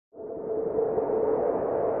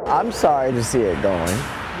I'm sorry to see it going.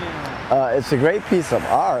 It's a great piece of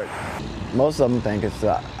art. Most of them think it's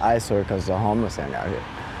an eyesore because the homeless hang out here.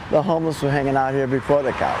 The homeless were hanging out here before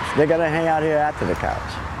the couch. They're going to hang out here after the couch.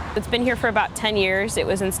 It's been here for about 10 years. It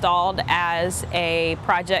was installed as a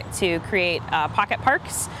project to create pocket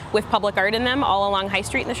parks with public art in them all along High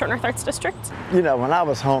Street in the Short North Arts District. You know, when I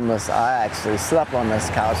was homeless, I actually slept on this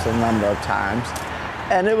couch a number of times.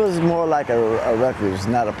 And it was more like a refuge,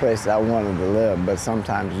 not a place that I wanted to live. But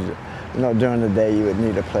sometimes, you know, during the day you would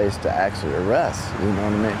need a place to actually rest, you know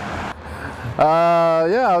what I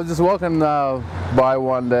mean? Yeah, I was just walking by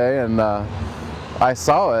one day and I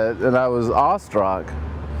saw it and I was awestruck.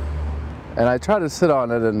 And I tried to sit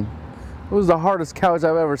on it and it was the hardest couch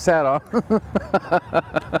I've ever sat on.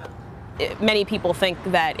 Many people think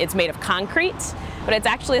that it's made of concrete, but it's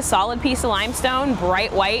actually a solid piece of limestone,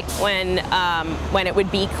 bright white when it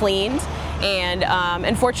would be cleaned. And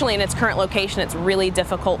unfortunately, in its current location, it's really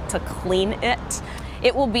difficult to clean it.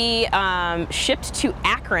 It will be shipped to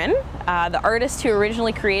Akron. The artist who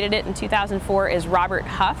originally created it in 2004 is Robert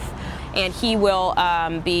Huff, and he will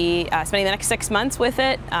be spending the next 6 months with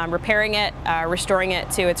it, repairing it, restoring it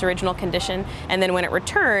to its original condition, and then when it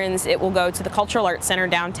returns, it will go to the Cultural Arts Center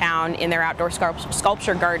downtown in their outdoor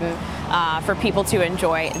sculpture garden for people to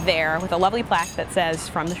enjoy there with a lovely plaque that says,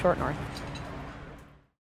 "From the Short North."